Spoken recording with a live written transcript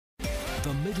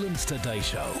The Midlands Today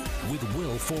Show with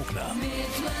Will Faulkner.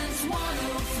 Midlands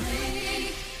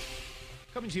 103.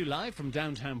 Coming to you live from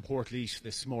downtown Portlaoise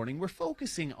this morning, we're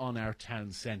focusing on our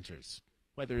town centres.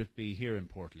 Whether it be here in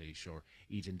Portlaoise or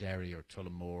Edenderry or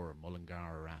Tullamore or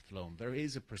Mullingar or Athlone, there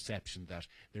is a perception that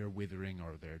they're withering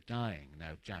or they're dying.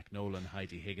 Now, Jack Nolan,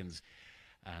 Heidi Higgins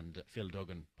and Phil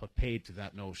Duggan put paid to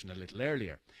that notion a little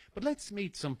earlier. But let's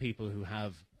meet some people who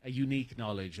have a unique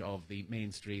knowledge of the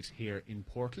main street here in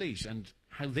Portlaoise and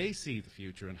how they see the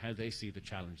future and how they see the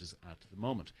challenges at the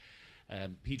moment.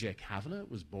 PJ Kavanagh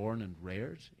was born and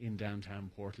reared in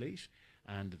downtown Portlaoise,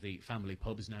 and the family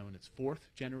pub is now in its fourth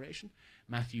generation.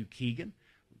 Matthew Keegan,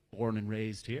 born and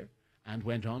raised here, and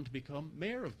went on to become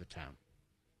mayor of the town.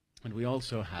 And we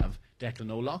also have Declan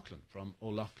O'Loughlin from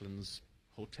O'Loughlin's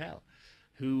Hotel,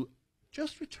 who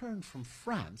just returned from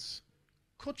France,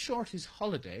 cut short his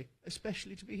holiday,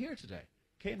 especially to be here today.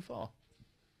 Céin Fá.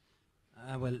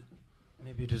 Well,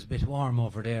 maybe it was a bit warm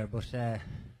over there, but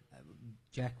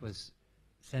Jack was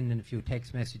sending a few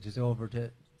text messages over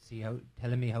to see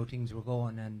telling me how things were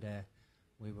going, and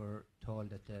we were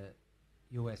told that the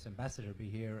US ambassador would be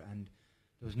here, and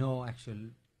there was no actual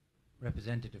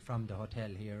representative from the hotel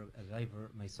here, as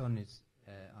my son is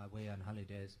away on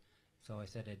holidays, so I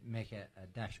said I'd make a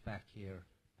dash back here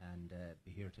and be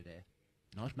here today.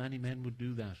 Not many men would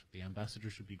do that. The ambassador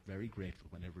should be very grateful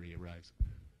whenever he arrives.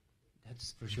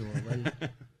 That's for sure. Well,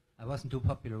 I wasn't too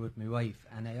popular with my wife,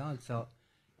 and I also,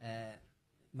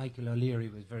 Michael O'Leary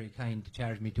was very kind to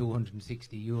charge me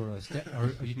 €260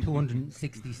 or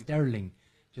 260 sterling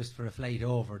just for a flight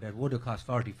over. That would have cost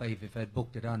 45 if I'd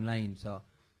booked it online. So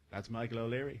that's Michael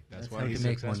O'Leary. That's why how he's to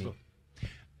make successful. money.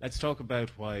 Let's talk about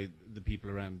why the people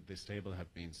around this table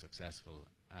have been successful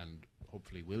and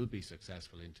hopefully will be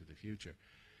successful into the future.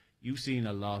 You've seen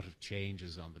a lot of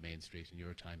changes on the main street in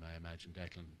your time, I imagine,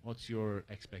 Declan. What's your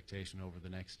expectation over the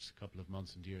next couple of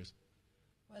months and years?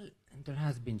 Well, there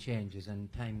has been changes,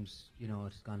 and times,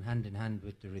 it's gone hand in hand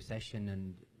with the recession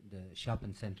and the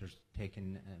shopping centres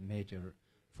taking a major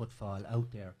footfall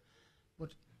out there.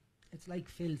 But it's like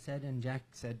Phil said and Jack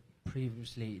said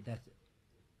previously, that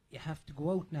you have to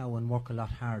go out now and work a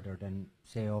lot harder than,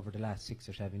 say, over the last 6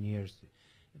 or 7 years.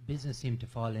 Business seemed to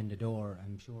fall in the door.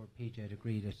 I'm sure PJ would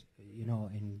agree that,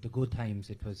 in the good times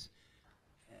it was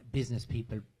business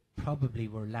people probably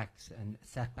were lax and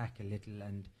sat back a little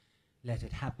and let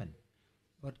it happen.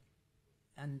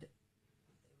 And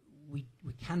we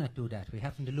cannot do that. We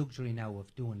haven't the luxury now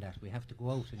of doing that. We have to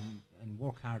go out and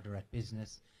work harder at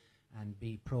business and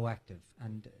be proactive.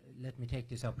 And let me take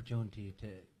this opportunity to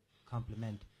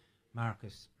compliment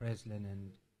Marcus Breslin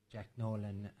and Jack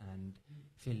Nolan and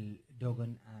Phil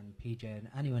Duggan and PJ and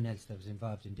anyone else that was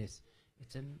involved in this.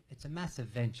 It's a massive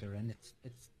venture, and it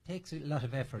takes a lot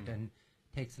of effort and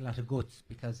takes a lot of guts,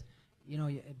 because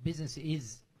business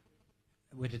is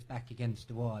with its back against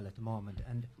the wall at the moment.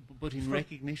 But in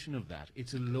recognition of that,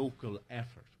 it's a local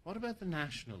effort. What about the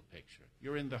national picture?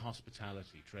 You're in the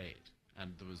hospitality trade,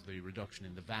 and there was the reduction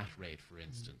in the VAT rate, for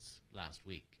instance, last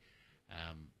week.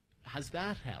 Has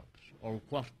that helped, or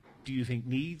what do you think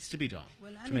needs to be done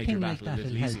to make your battle a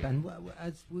little easier? And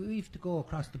as we have to go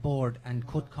across the board and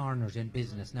cut corners in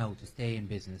business now to stay in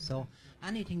business, so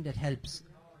anything that helps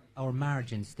our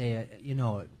margins stay,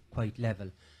 quite level.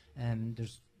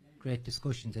 There's great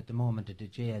discussions at the moment at the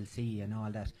JLC and all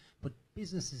that, but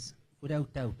businesses,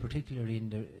 without doubt, particularly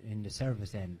in the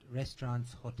service end,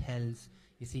 restaurants, hotels,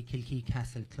 you see Kilkee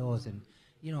Castle closing.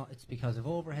 It's because of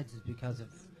overheads, it's because of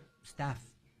staff,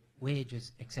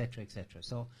 wages, etc., etc.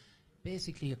 So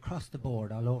basically across the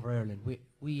board, all over Ireland,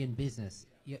 we in business,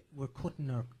 we're cutting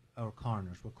our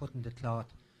corners, we're cutting the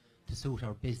cloth to suit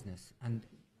our business. And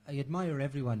I admire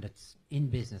everyone that's in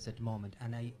business at the moment,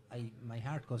 and my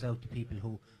heart goes out to people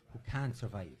who can't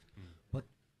survive. But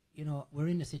we're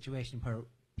in a situation where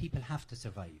people have to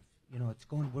survive.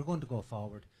 We're going to go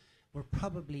forward. We're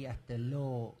probably at the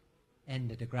low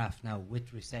end of the graph now,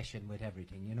 with recession, with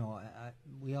everything.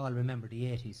 We all remember the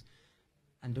 80s,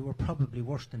 and they were probably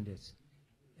worse than this,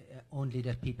 only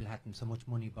that people hadn't so much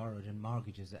money borrowed in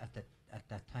mortgages at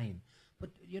that time.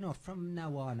 But from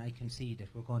now on, I can see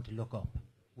that we're going to look up.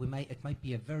 It might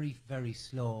be a very, very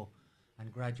slow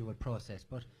and gradual process,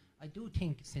 but I do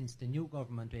think since the new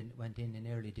government went in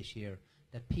early this year,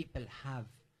 that people have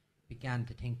began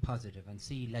to think positive and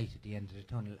see light at the end of the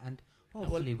tunnel. And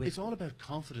hopefully, it's all about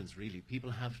confidence, really.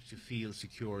 People have to feel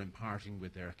secure in parting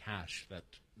with their cash, that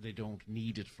they don't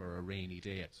need it for a rainy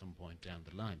day at some point down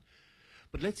the line.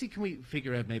 But let's see, can we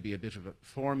figure out maybe a bit of a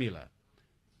formula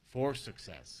for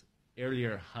success?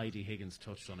 Earlier, Heidi Higgins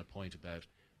touched on a point about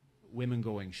women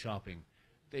going shopping.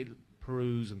 They'll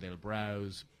peruse and they'll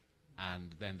browse,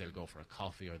 and then they'll go for a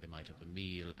coffee or they might have a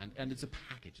meal, and it's a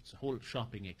package, it's a whole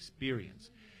shopping experience.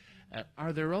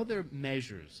 Are there other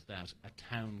measures that a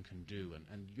town can do,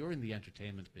 and you're in the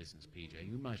entertainment business, PJ,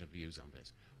 you might have views on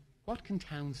this. What can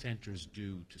town centres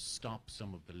do to stop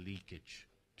some of the leakage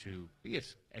to, be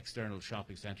it external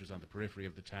shopping centres on the periphery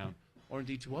of the town, or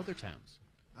indeed to other towns?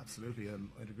 Absolutely,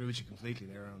 I'd agree with you completely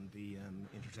there on the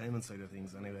entertainment side of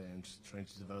things anyway, and trying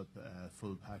to develop a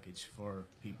full package for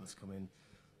people to come in.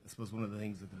 I suppose one of the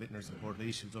things that the vintners in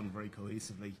Portlaoise have done very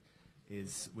cohesively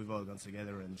is we've all gone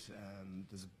together, and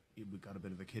we've got a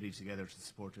bit of a kitty together to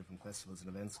support different festivals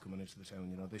and events coming into the town.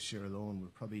 You know, this year alone, we're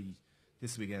probably,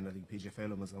 this weekend, I think PJ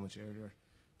Phelan was on much earlier,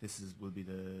 will be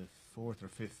the 4th or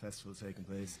 5th festival taking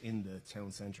place in the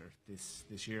town centre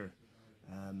this year.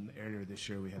 Earlier this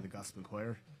year we had the Gospel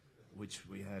Choir, which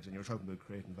we had, and you're talking about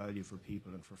creating value for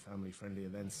people and for family-friendly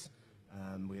events.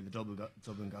 We had the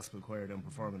Dublin Gospel Choir down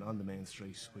performing on the main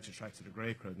street, which attracted a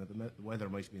great crowd. Now the weather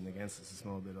might have been against us a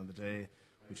small bit on the day,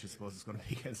 which I suppose is going to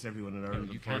be against everyone in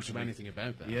Ireland. You can't do anything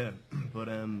about that. Yeah, but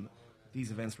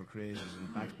these events were created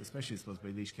and backed, especially I suppose by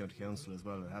Laois County Council as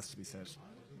well, it has to be said,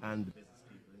 and the business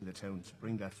people in the town to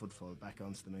bring that footfall back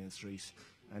onto the main street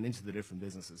and into the different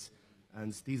businesses.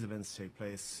 And these events take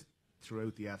place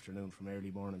throughout the afternoon from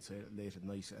early morning to late at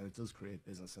night, and it does create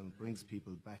business and brings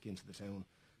people back into the town,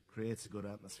 creates a good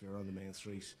atmosphere on the main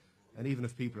street. And even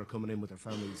if people are coming in with their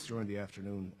families during the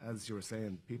afternoon, as you were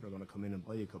saying, people are going to come in and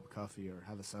buy a cup of coffee or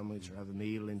have a sandwich or have a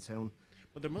meal in town.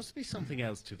 But there must be something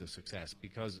else to the success,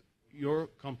 because your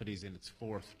company's in its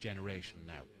 4th generation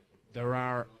now. There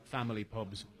are family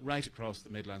pubs right across the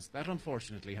Midlands that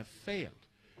unfortunately have failed.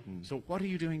 So what are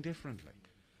you doing differently?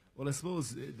 Well, I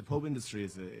suppose the pub industry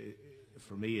is,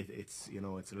 for me, it's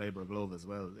a labour of love as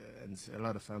well, and a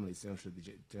lot of families down through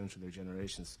their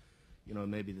generations, you know,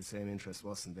 maybe the same interest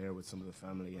wasn't there with some of the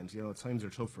family, and you know, times are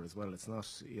tougher as well. It's not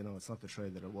the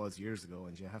trade that it was years ago,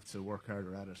 and you have to work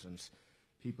harder at it. And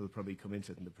people probably come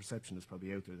into it, and the perception is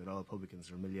probably out there that all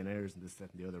publicans are millionaires and this,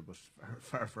 that, and the other. But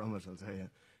far from it, I'll tell you.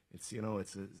 It's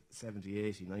it's a 70,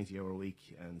 80, 90-hour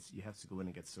week, and you have to go in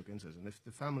and get stuck into it. And if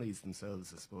the families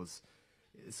themselves, I suppose,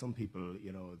 some people,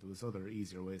 there was other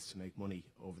easier ways to make money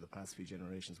over the past few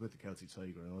generations with the Celtic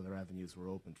Tiger, and other avenues were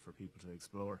opened for people to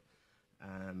explore.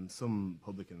 Some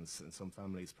publicans and some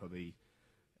families probably,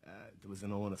 there was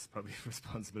an onus, probably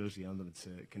responsibility on them to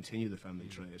continue the family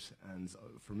trade. And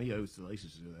for me, I was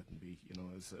delighted to do that,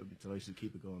 and I was delighted to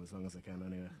keep it going as long as I can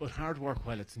anyway. But hard work,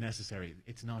 while it's necessary,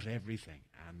 it's not everything.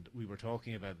 And we were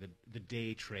talking about the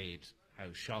day trade,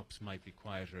 how shops might be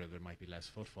quieter, there might be less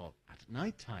footfall. At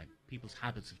night time, people's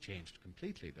habits have changed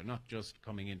completely. They're not just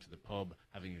coming into the pub,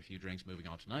 having a few drinks, moving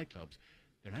on to nightclubs.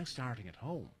 They're now starting at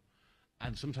home.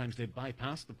 And sometimes they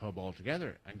bypass the pub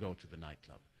altogether and go to the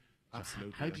nightclub. So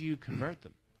Absolutely. How do you convert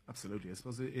them? Absolutely. I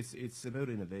suppose it's about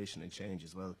innovation and change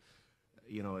as well.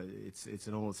 It's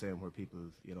an old saying where people,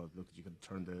 look, you can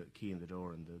turn the key in the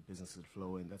door and the business will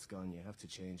flow in. That's gone. You have to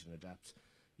change and adapt.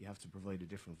 You have to provide a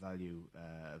different value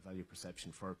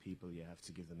perception for people. You have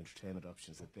to give them entertainment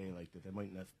options that they like, that they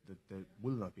might not, that they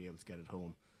will not be able to get at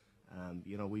home.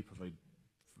 We provide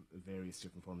various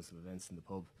different forms of events in the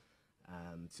pub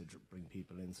to bring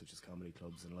people in, such as comedy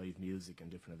clubs and live music and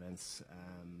different events.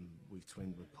 We've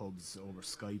twinned with pubs over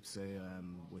Skype, say,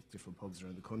 with different pubs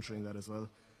around the country and that as well.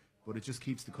 But it just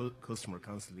keeps the customer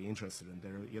constantly interested, and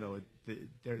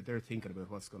they're thinking about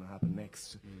what's going to happen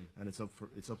next. And it's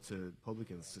up to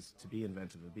publicans to be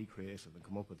inventive and be creative and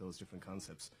come up with those different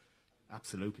concepts.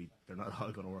 Absolutely, they're not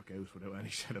all going to work out without any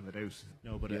shadow of a doubt.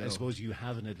 No, but I suppose you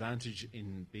have an advantage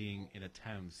in being in a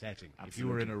town setting. Absolutely. If you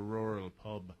were in a rural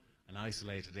pub, an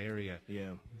isolated area,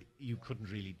 you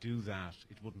couldn't really do that.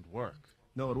 It wouldn't work.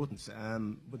 No, it wouldn't.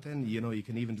 But then, you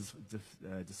can even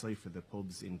decipher the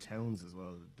pubs in towns as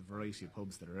well, the variety of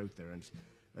pubs that are out there. And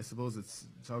I suppose it's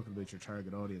talking about your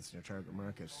target audience and your target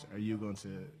market. Are you going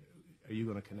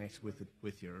to connect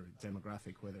with your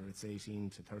demographic, whether it's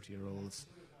 18 to 30-year-olds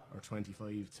or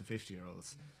 25 to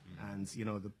 50-year-olds? And,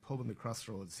 the pub on the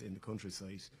crossroads in the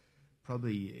countryside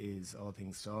probably is all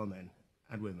things stallmen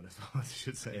and women, I suppose I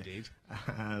should say. Indeed.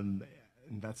 And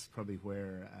that's probably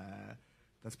where...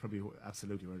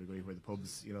 absolutely where I agree, where the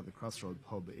pubs, the Crossroad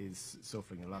pub is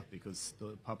suffering a lot because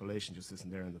the population just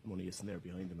isn't there and the money isn't there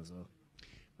behind them as well.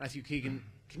 Matthew Keegan,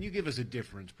 can you give us a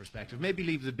different perspective? Maybe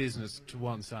leave the business to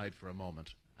one side for a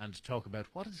moment and talk about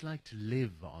what it's like to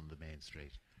live on the main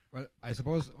street. Well, I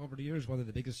suppose over the years, one of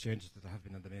the biggest changes that have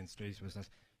been on the main street was that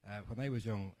when I was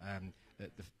young,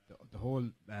 the whole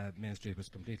main street was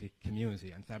completely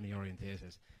community and family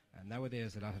orientated. And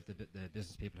nowadays, a lot of the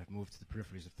business people have moved to the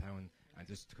peripheries of town, and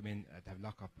just to come in to have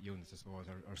lock-up units, I suppose,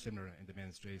 or similar in the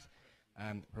main street.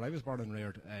 Where I was born and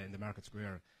reared in the Market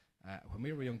Square, when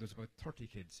we were young, there was about 30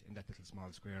 kids in that little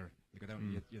small square. You go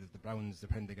down, you had the Browns, the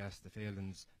Prendergast, the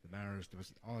Phalans, the Mars. There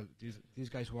was all these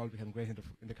guys who all became great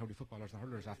in the county footballers, the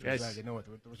hurlers after as well. You know,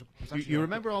 you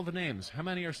remember all the names. How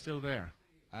many are still there?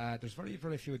 There's very,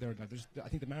 very few there now. I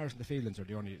think the Mars and the Phalans are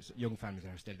the only young families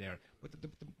that are still there. But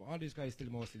all these guys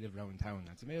still mostly live around town. And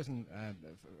it's amazing.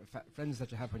 Friends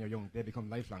that you have when you're young, they become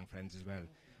lifelong friends as well.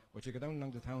 But you go down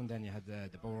along the town, then you had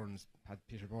the Bournes, had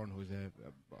Peter Bourne, who's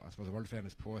I suppose a world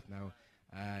famous poet now.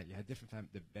 You had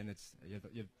different the Bennetts.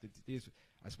 These.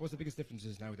 I suppose the biggest difference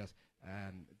is now that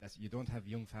you don't have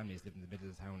young families living in the middle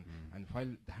of the town. And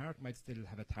while the heart might still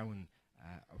have a town,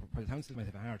 while the town still might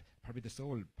have a heart, probably the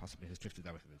soul possibly has drifted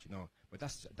out of it, you know. But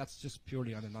that's just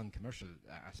purely on a non-commercial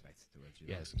aspect to it.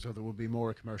 Yes, so there will be more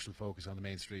a commercial focus on the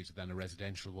main street than a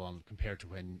residential one compared to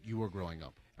when you were growing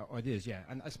up. Oh, it is, yeah.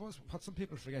 And I suppose what some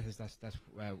people forget is that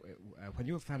when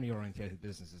you have family-orientated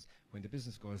businesses, when the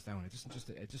business goes down, it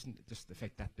doesn't just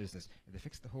affect that business. It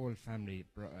affects the whole family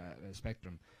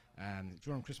spectrum.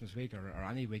 During Christmas week or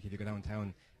any week, if you go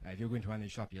downtown, if you go into any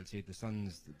shop, you'll see the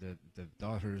sons, the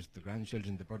daughters, the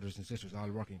grandchildren, the brothers and sisters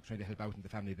all working, trying to help out in the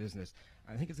family business.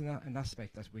 And I think it's an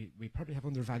aspect that we probably have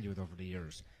undervalued over the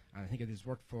years. And I think it is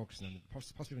worth focusing on.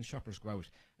 Possibly when shoppers go out,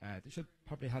 they should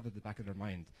probably have at the back of their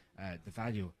mind the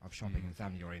value of shopping in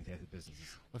family-orientated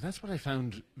businesses. Well, that's what I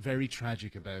found very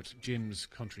tragic about Jim's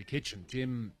Country Kitchen.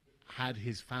 Jim had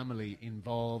his family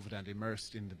involved and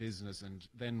immersed in the business, and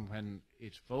then when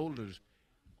it folded,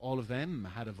 all of them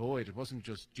had a void. It wasn't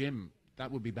just Jim.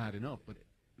 That would be bad enough, but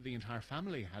the entire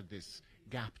family had this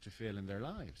gap to fill in their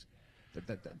lives.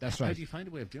 That's right. How do you find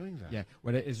a way of doing that? Yeah,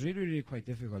 well, it's really, really quite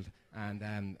difficult,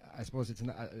 and I suppose it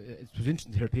was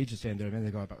interesting to hear Peter saying there a minute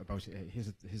ago about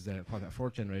his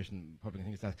fourth generation public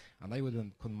things that, and I would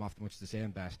have come off much the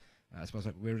same bat. I suppose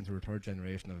we're into a third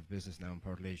generation of business now in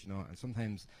Portlaoise, you know, and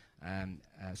sometimes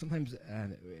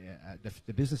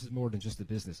the business is more than just the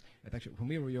business. Actually, when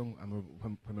we were young and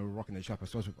when we were working in the shop, I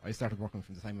suppose I started working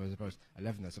from the time I was about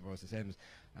 11, I suppose, the same as,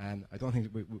 and I don't think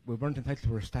we weren't entitled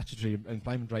to our statutory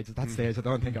employment rights at that stage. I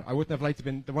don't think I wouldn't have liked to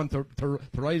have been the one to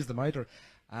rise them either.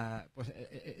 But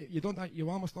you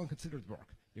almost don't consider it work.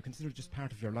 You consider it just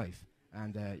part of your life,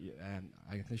 and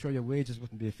I can assure you, wages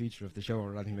wouldn't be a feature of the show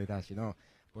or anything like that, you know.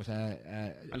 But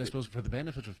and I suppose for the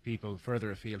benefit of people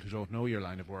further afield who don't know your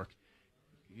line of work,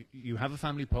 you have a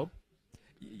family pub.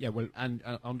 Yeah, well, and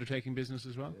undertaking business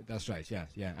as well. That's right. Yeah,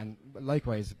 and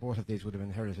likewise, both of these would have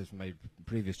inherited from my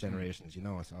previous generations, you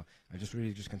know. So I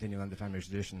just continue on the family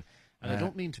tradition. And I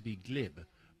don't mean to be glib,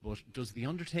 but does the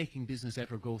undertaking business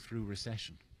ever go through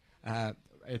recession?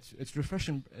 It's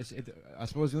refreshing. I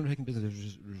suppose the undertaking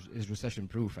business is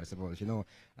recession-proof, I suppose, you know.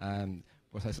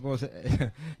 But I suppose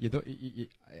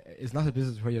it's not a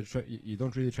business where you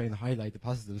don't really try and highlight the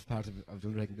positives part of the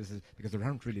undertaking business, because there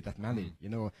aren't really that many. You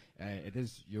know,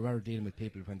 you are dealing with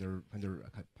people when they're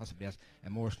possibly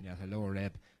emotionally at a lower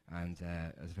ebb, and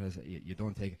as far as you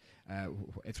don't take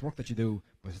it's work that you do,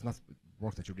 but it's not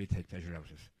work that you really take pleasure out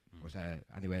of. But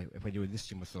anyway, when you enlist,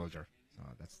 you must soldier. So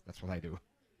that's what I do.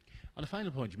 On a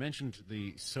final point, you mentioned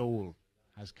the soul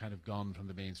has kind of gone from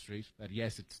the main street, that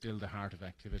yes, it's still the heart of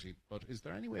activity, but is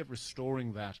there any way of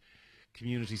restoring that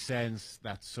community sense,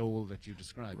 that soul that you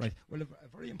described? Right. Well, a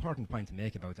very important point to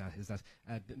make about that is that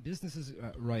businesses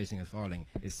rising and falling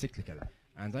is cyclical.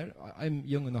 And I'm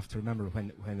young enough to remember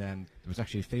when there was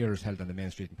actually fairs held on the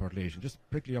main street in Portlaoise, and just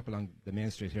prickly up along the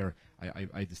main street here,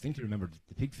 I distinctly remember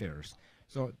the pig fairs.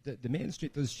 So the main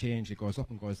street does change. It goes up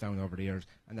and goes down over the years,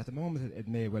 and at the moment it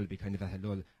may well be kind of at a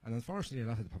lull. And unfortunately, a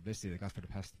lot of the publicity they got for the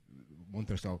past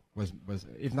month or so was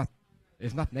if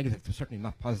not negative, certainly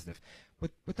not positive.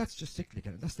 But that's just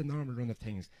cyclical. That's the normal run of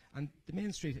things. And the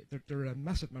main street, there are a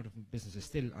massive amount of businesses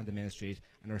still on the main street,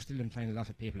 and are still employing a lot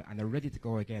of people, and are ready to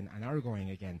go again, and are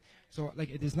going again. So, like,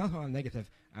 it is not all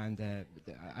negative. And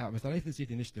I was delighted to see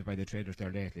the initiative by the traders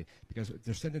there lately, because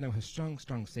they're sending out a strong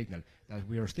signal that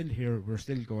we are still here, we're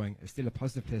still going, it's still a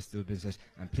positive place to do business,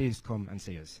 and please come and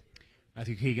see us.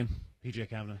 Matthew Keegan, PJ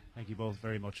Kavanagh, thank you both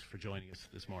very much for joining us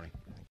this morning.